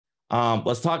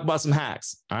Let's talk about some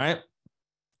hacks. All right.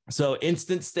 So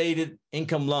instant stated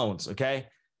income loans. Okay.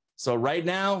 So right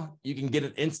now you can get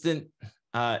an instant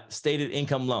stated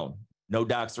income loan. No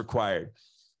docs required.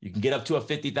 You can get up to a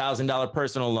 $50,000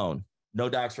 personal loan. No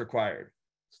docs required.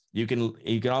 You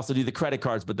can also do the credit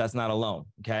cards, but that's not a loan.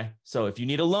 Okay. So if you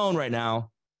need a loan right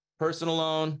now, personal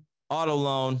loan, auto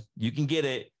loan, you can get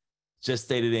it, just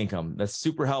stated income. That's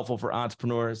super helpful for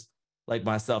entrepreneurs like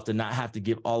myself to not have to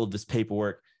give all of this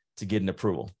paperwork to get an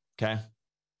approval. Okay.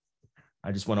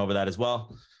 I just went over that as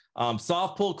well.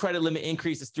 Soft pull credit limit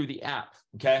increases through the app.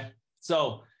 Okay.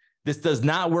 So this does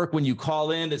not work when you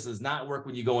call in. This does not work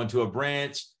when you go into a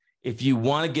branch. If you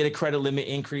want to get a credit limit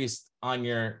increase on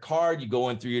your card, you go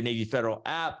in through your Navy Federal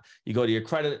app, you go to your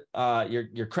credit,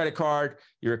 your credit card,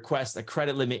 you request a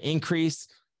credit limit increase.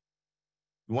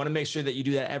 You want to make sure that you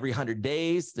do that every 100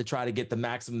 days to try to get the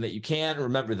maximum that you can.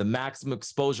 Remember, the maximum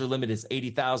exposure limit is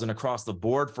 80,000 across the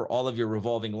board for all of your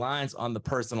revolving lines on the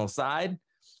personal side.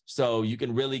 So you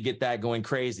can really get that going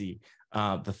crazy.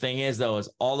 The thing is, though, is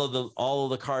all of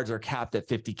the cards are capped at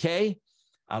 50K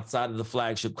outside of the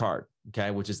flagship card,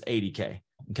 okay, which is 80K.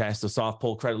 Okay, so soft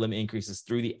pull credit limit increases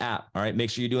through the app. All right, make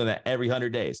sure you're doing that every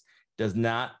 100 days. Does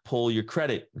not pull your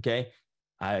credit. Okay,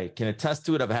 I can attest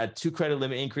to it. I've had 2 credit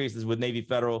limit increases with Navy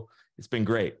Federal. It's been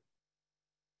great.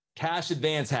 Cash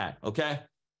advance hack. Okay,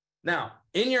 now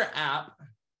in your app,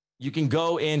 you can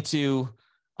go into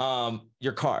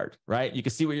your card, right? You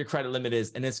can see what your credit limit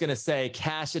is, and it's going to say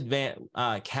cash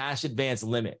advance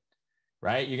limit,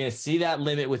 right? You're going to see that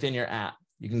limit within your app.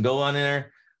 You can go on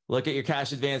there, look at your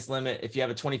cash advance limit. If you have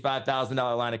a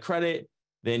 $25,000 line of credit,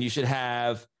 then you should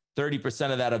have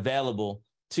 30% of that available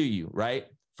to you, right?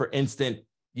 For instant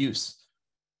use.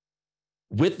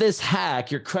 With this hack,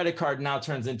 your credit card now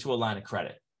turns into a line of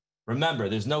credit. Remember,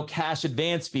 there's no cash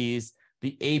advance fees.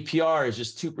 The APR is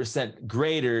just 2%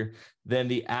 greater than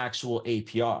the actual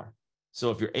APR.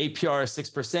 So if your APR is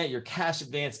 6%, your cash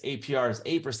advance APR is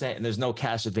 8%, and there's no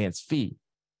cash advance fee.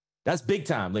 That's big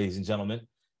time, ladies and gentlemen,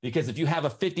 because if you have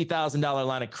a $50,000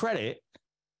 line of credit,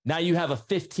 now you have a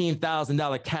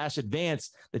 $15,000 cash advance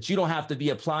that you don't have to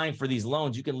be applying for these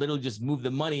loans. You can literally just move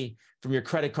the money from your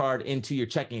credit card into your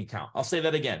checking account. I'll say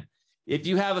that again. If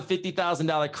you have a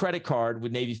 $50,000 credit card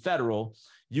with Navy Federal,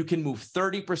 you can move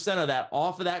 30% of that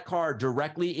off of that card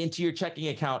directly into your checking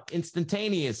account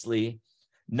instantaneously,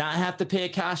 not have to pay a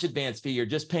cash advance fee. You're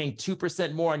just paying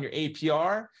 2% more on your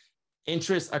APR.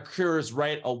 Interest occurs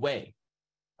right away.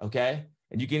 Okay.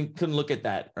 And you can look at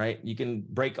that, right? You can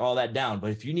break all that down.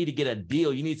 But if you need to get a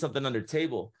deal, you need something under the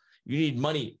table, you need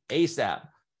money ASAP,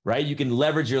 right? You can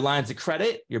leverage your lines of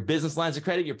credit, your business lines of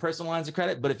credit, your personal lines of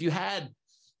credit. But if you had,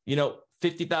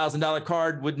 $50,000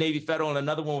 card with Navy Federal and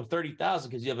another one with 30,000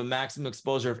 because you have a maximum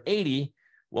exposure of 80,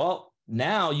 well,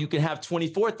 now you can have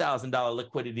 $24,000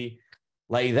 liquidity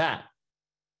like that.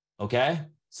 Okay.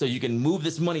 So you can move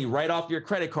this money right off your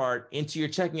credit card into your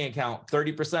checking account,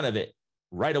 30% of it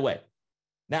right away.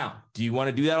 Now, do you want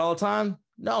to do that all the time?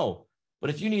 No. But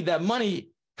if you need that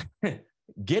money,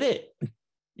 get it.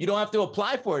 You don't have to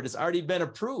apply for it. It's already been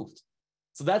approved.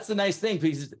 So that's the nice thing,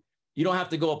 because you don't have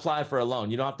to go apply for a loan.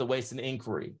 You don't have to waste an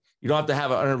inquiry. You don't have to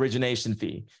have an origination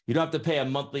fee. You don't have to pay a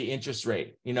monthly interest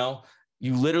rate.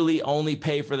 You literally only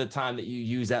pay for the time that you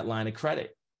use that line of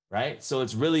credit, right? So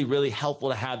it's really, really helpful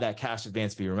to have that cash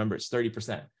advance fee. Remember, it's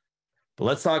 30%. But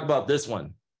let's talk about this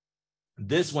one.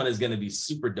 This one is going to be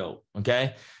super dope.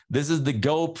 Okay. This is the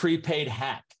Go Prepaid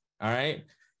hack. All right.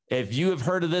 If you have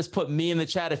heard of this, put me in the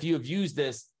chat. If you have used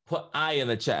this, put I in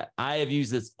the chat. I have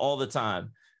used this all the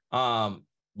time.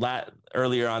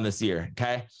 Earlier on this year.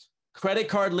 Okay. Credit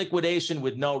card liquidation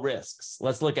with no risks.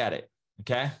 Let's look at it.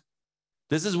 Okay.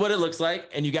 This is what it looks like,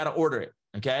 and you got to order it.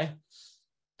 Okay.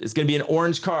 It's going to be an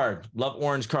orange card. Love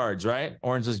orange cards, right?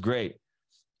 Orange is great.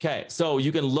 Okay. So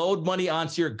you can load money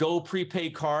onto your Go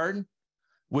Prepaid card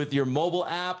with your mobile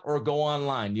app or go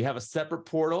online. You have a separate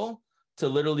portal to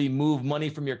literally move money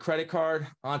from your credit card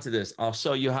onto this. I'll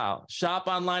show you how. Shop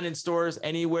online in stores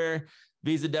anywhere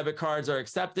Visa debit cards are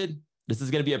accepted. This is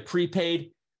going to be a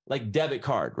prepaid like debit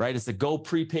card, right? It's a Go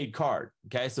Prepaid card.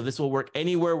 Okay. So this will work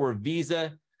anywhere where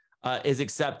Visa is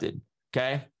accepted.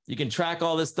 Okay. You can track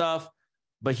all this stuff,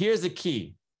 but here's the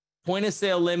key. Point of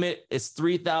sale limit is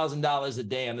 $3,000 a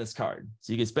day on this card.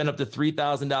 So you can spend up to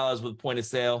 $3,000 with point of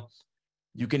sale.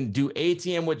 You can do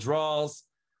ATM withdrawals,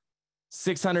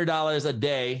 $600 a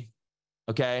day.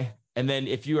 Okay. And then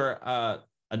if you are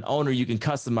an owner, you can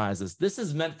customize this. This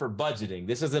is meant for budgeting.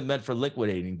 This isn't meant for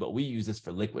liquidating, but we use this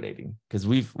for liquidating because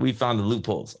we found the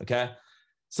loopholes. Okay.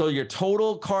 So your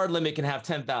total card limit can have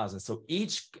 10,000. So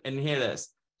and hear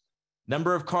this,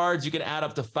 Number of cards, you can add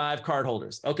up to 5 card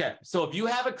holders. Okay, so if you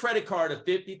have a credit card of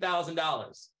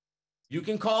 $50,000, you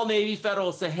can call Navy Federal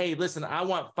and say, hey, listen, I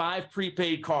want 5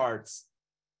 prepaid cards.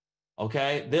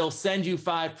 Okay, they'll send you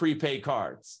 5 prepaid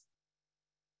cards.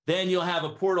 Then you'll have a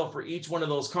portal for each one of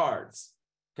those cards.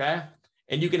 Okay,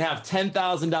 and you can have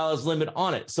 $10,000 limit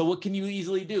on it. So what can you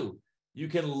easily do? You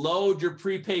can load your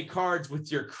prepaid cards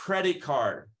with your credit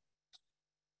card.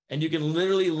 And you can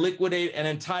literally liquidate an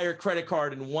entire credit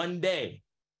card in one day.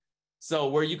 So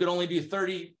where you could only do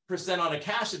 30% on a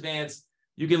cash advance,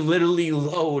 you can literally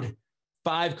load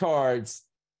 5 cards,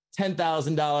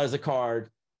 $10,000 a card,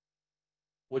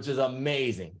 which is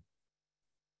amazing.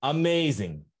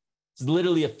 Amazing. It's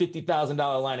literally a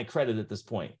 $50,000 line of credit at this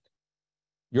point.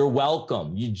 You're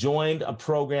welcome. You joined a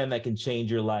program that can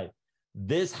change your life.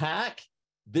 This hack,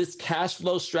 this cash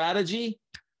flow strategy,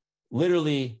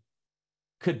 literally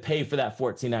could pay for that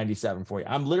 $14.97 for you.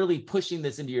 I'm literally pushing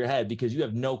this into your head because you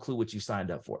have no clue what you signed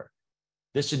up for.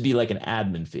 This should be like an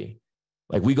admin fee.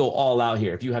 Like we go all out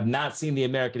here. If you have not seen the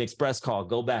American Express call,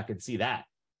 go back and see that.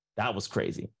 That was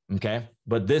crazy, okay?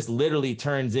 But this literally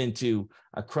turns into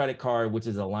a credit card, which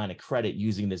is a line of credit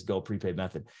using this Go Prepaid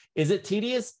method. Is it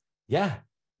tedious? Yeah,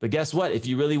 but guess what? If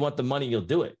you really want the money, you'll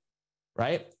do it,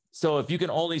 right? So if you can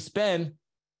only spend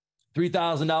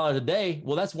 $3,000 a day,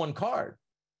 well, that's 1 card.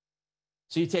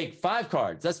 So you take 5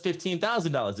 cards, that's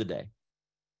 $15,000 a day.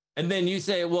 And then you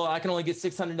say, well, I can only get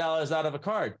 $600 out of a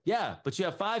card. Yeah, but you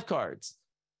have 5 cards.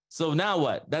 So now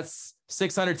what? That's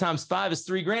 600 times 5 is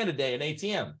 $3,000 a day in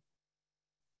ATM.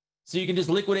 So you can just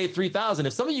liquidate 3,000.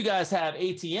 If some of you guys have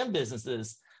ATM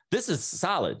businesses, this is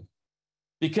solid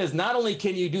because not only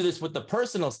can you do this with the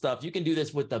personal stuff, you can do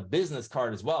this with the business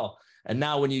card as well. And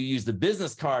now when you use the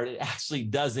business card, it actually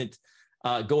doesn't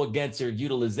go against your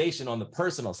utilization on the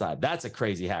personal side. That's a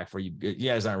crazy hack for you. You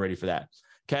guys aren't ready for that.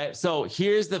 Okay, so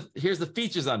here's the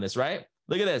features on this, right?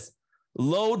 Look at this.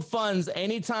 Load funds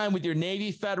anytime with your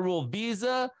Navy Federal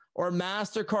Visa or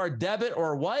MasterCard debit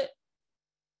or what?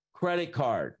 Credit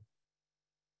card.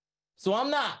 So I'm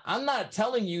not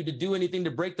telling you to do anything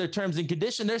to break their terms and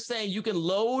conditions. They're saying you can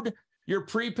load your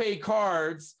prepaid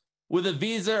cards with a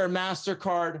Visa or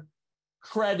MasterCard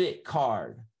credit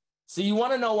card. So you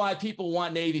want to know why people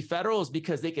want Navy Federal is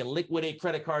because they can liquidate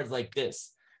credit cards like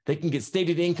this. They can get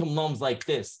stated income loans like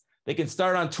this. They can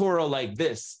start on Turo like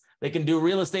this. They can do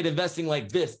real estate investing like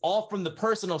this, all from the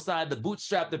personal side, the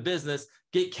bootstrap the business,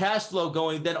 get cash flow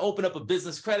going, then open up a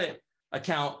business credit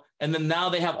account. And then now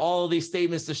they have all of these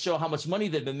statements to show how much money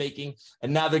they've been making.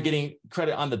 And now they're getting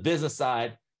credit on the business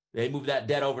side. They move that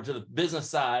debt over to the business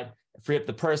side, free up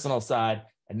the personal side.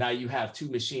 And now you have 2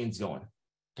 machines going,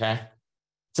 okay?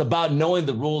 It's about knowing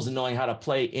the rules and knowing how to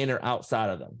play in or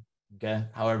outside of them, okay?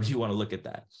 However you want to look at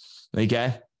that,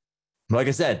 okay? Like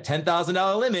I said,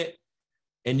 $10,000 limit,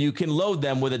 and you can load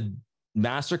them with a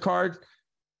MasterCard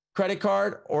credit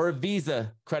card or a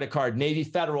Visa credit card, Navy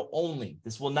Federal only.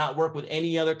 This will not work with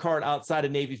any other card outside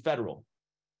of Navy Federal.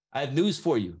 I have news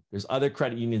for you. There's other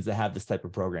credit unions that have this type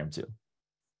of program too.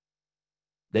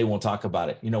 They won't talk about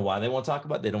it. You know why they won't talk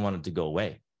about it? They don't want it to go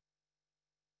away,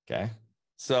 okay?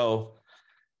 So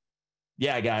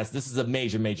yeah, guys, this is a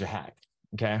major, major hack,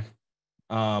 okay?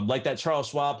 Like that Charles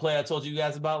Schwab play I told you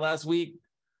guys about last week,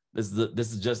 this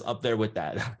is just up there with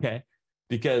that, okay?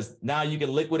 Because now you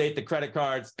can liquidate the credit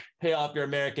cards, pay off your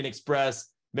American Express,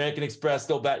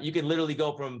 go back. You can literally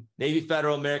go from Navy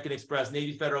Federal, American Express,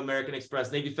 Navy Federal, American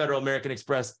Express, Navy Federal, American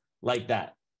Express, like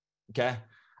that, okay?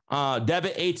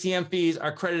 Debit ATM fees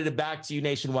are credited back to you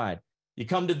nationwide. You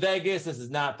come to Vegas, this is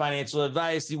not financial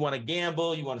advice. You want to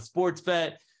gamble, you want to sports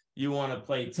bet, you want to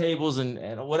play tables and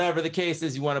whatever the case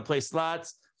is, you want to play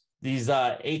slots. These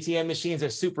ATM machines are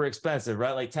super expensive,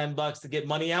 right? Like $10 to get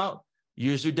money out.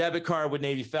 Use your debit card with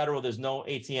Navy Federal. There's no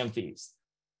ATM fees.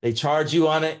 They charge you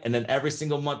on it, and then every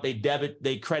single month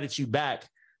they credit you back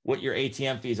what your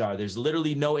ATM fees are. There's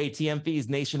literally no ATM fees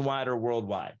nationwide or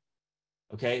worldwide.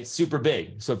 Okay, super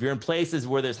big. So if you're in places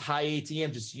where there's high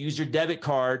ATM, just use your debit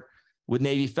card with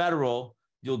Navy Federal.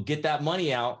 You'll get that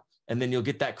money out, and then you'll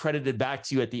get that credited back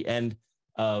to you at the end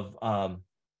of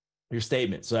your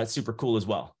statement. So that's super cool as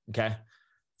well, okay?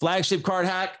 Flagship card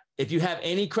hack, if you have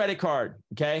any credit card,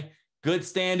 okay, good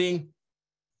standing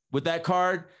with that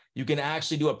card, you can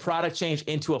actually do a product change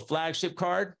into a flagship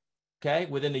card, okay,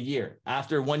 within a year,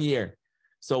 after 1 year.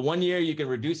 So 1 year, you can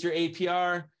reduce your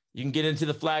APR, you can get into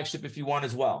the flagship if you want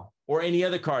as well, or any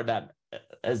other card that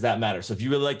matters. So if you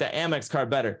really like the Amex card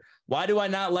better. Why do I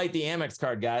not like the Amex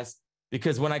card, guys?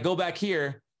 Because when I go back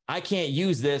here, I can't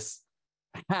use this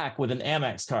hack with an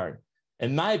Amex card.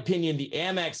 In my opinion, the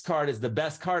Amex card is the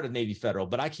best card of Navy Federal,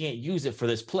 but I can't use it for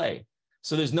this play.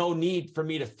 So there's no need for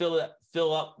me to fill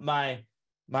up my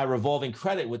revolving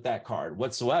credit with that card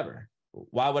whatsoever.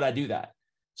 Why would I do that?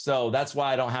 So that's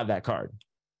why I don't have that card.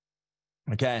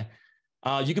 Okay.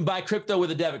 You can buy crypto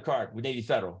with a debit card with Navy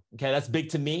Federal. Okay. That's big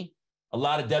to me. A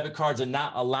lot of debit cards are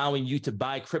not allowing you to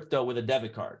buy crypto with a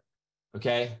debit card.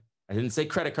 Okay. I didn't say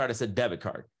credit card. I said debit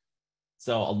card.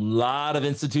 So a lot of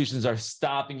institutions are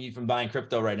stopping you from buying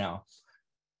crypto right now.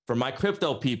 For my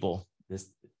crypto people,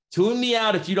 just tune me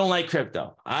out if you don't like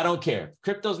crypto. I don't care.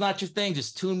 Crypto's not your thing.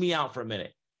 Just tune me out for a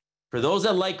minute. For those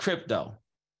that like crypto,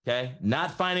 okay,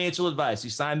 not financial advice.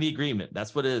 You signed the agreement.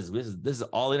 That's what it is. This is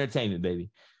all entertainment, baby.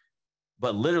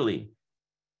 But literally,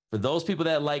 for those people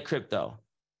that like crypto,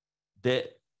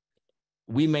 that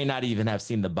we may not even have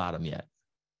seen the bottom yet.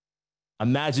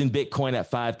 Imagine Bitcoin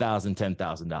at $5,000,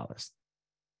 $10,000.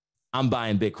 I'm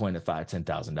buying Bitcoin at $5,000,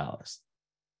 $10,000.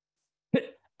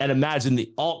 And imagine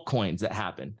the altcoins that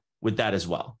happen with that as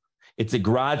well. It's a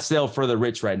garage sale for the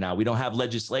rich right now. We don't have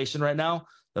legislation right now.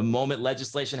 The moment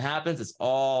legislation happens, it's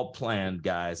all planned,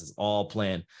 guys. It's all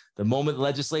planned. The moment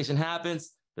legislation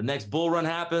happens, the next bull run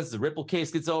happens, the Ripple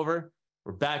case gets over,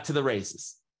 we're back to the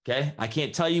races. Okay. I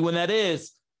can't tell you when that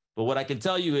is, but what I can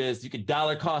tell you is you could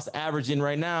dollar cost averaging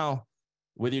right now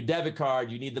with your debit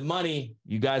card. You need the money.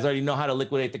 You guys already know how to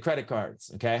liquidate the credit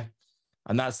cards. Okay.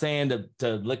 I'm not saying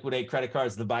to liquidate credit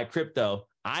cards to buy crypto.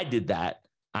 I did that.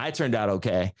 I turned out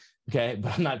okay. Okay.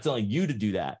 But I'm not telling you to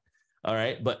do that. All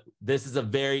right. But this is a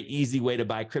very easy way to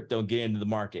buy crypto and get into the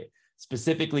market,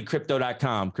 specifically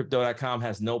crypto.com. Crypto.com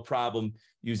has no problem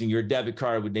using your debit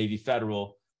card with Navy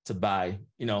Federal to buy,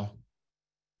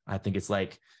 I think it's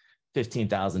like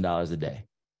 $15,000 a day.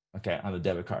 Okay. On the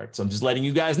debit card. So I'm just letting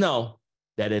you guys know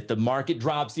that if the market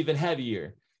drops even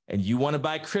heavier and you want to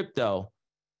buy crypto,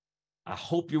 I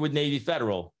hope you're with Navy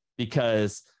Federal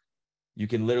because you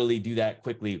can literally do that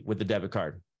quickly with the debit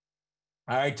card.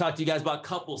 I already talked to you guys about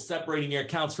couples separating your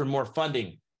accounts for more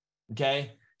funding.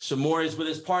 Okay. Shamori is with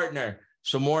his partner.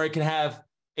 Shamori can have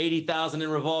 80,000 in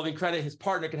revolving credit. His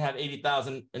partner can have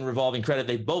 80,000 in revolving credit.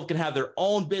 They both can have their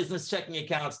own business checking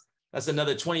accounts. That's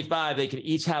another 25. They can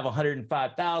each have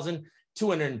 105,000,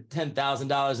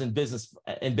 $210,000 in business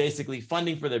and basically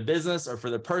funding for their business or for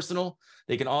their personal.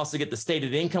 They can also get the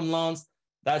stated income loans.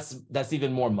 That's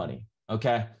even more money.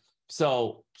 Okay.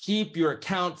 So keep your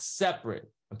accounts separate.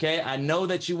 Okay. I know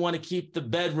that you want to keep the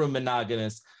bedroom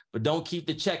monogamous, but don't keep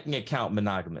the checking account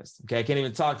monogamous. Okay. I can't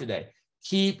even talk today.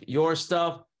 Keep your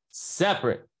stuff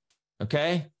separate.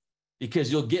 Okay.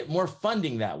 Because you'll get more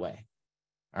funding that way.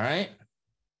 All right.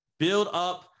 Build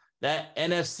up that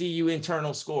NFCU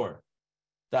internal score.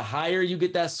 The higher you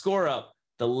get that score up,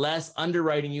 the less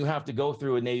underwriting you have to go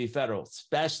through with Navy Federal,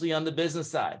 especially on the business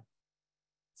side.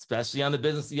 Especially on the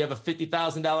business, you have a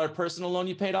 $50,000 personal loan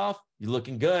you paid off, you're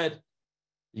looking good.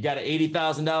 You got an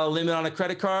 $80,000 limit on a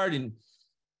credit card and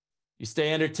you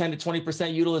stay under 10 to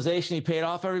 20% utilization, you pay it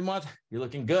off every month, you're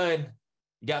looking good.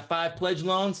 You got 5 pledge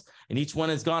loans and each one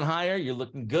has gone higher, you're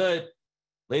looking good.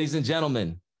 Ladies and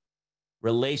gentlemen,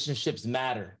 relationships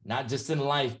matter, not just in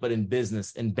life, but in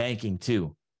business and banking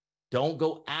too. Don't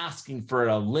go asking for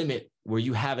a limit where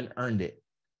you haven't earned it,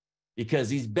 because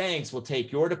these banks will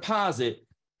take your deposit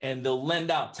and they'll lend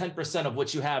out 10% of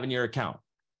what you have in your account.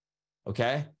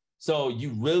 Okay. So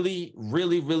you really,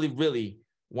 really, really, really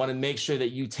want to make sure that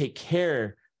you take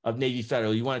care of Navy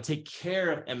Federal. You want to take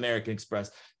care of American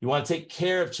Express. You want to take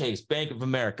care of Chase, Bank of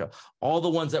America, all the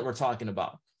ones that we're talking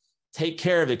about. Take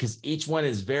care of it because each one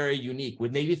is very unique.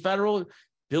 With Navy Federal,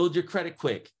 build your credit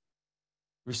quick,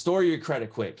 restore your credit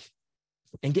quick,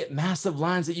 and get massive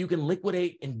lines that you can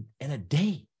liquidate in a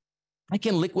day. I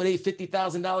can liquidate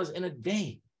 $50,000 in a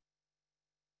day.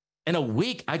 In a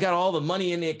week, I got all the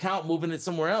money in the account, moving it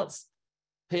somewhere else.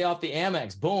 Pay off the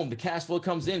Amex, boom, the cash flow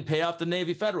comes in, pay off the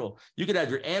Navy Federal. You could have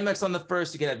your Amex on the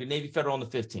 1st, you could have your Navy Federal on the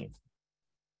 15th.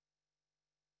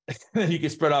 You can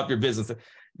spread off your business.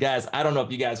 Guys, I don't know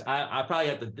if you guys, I probably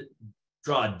have to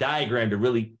draw a diagram to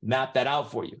really map that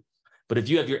out for you. But if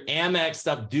you have your Amex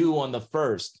stuff due on the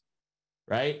 1st,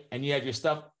 right? And you have your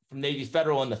stuff from Navy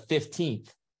Federal on the 15th,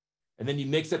 and then you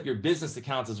mix up your business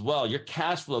accounts as well, your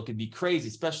cash flow could be crazy,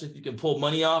 especially if you can pull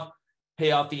money off,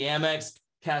 pay off the Amex,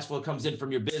 cash flow comes in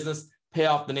from your business, pay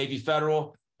off the Navy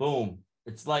Federal, boom.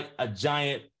 It's like a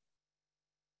giant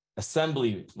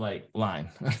assembly line.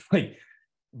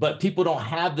 But people don't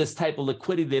have this type of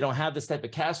liquidity. They don't have this type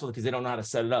of cash flow because they don't know how to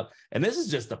set it up. And this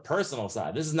is just the personal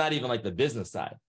side. This is not even like the business side.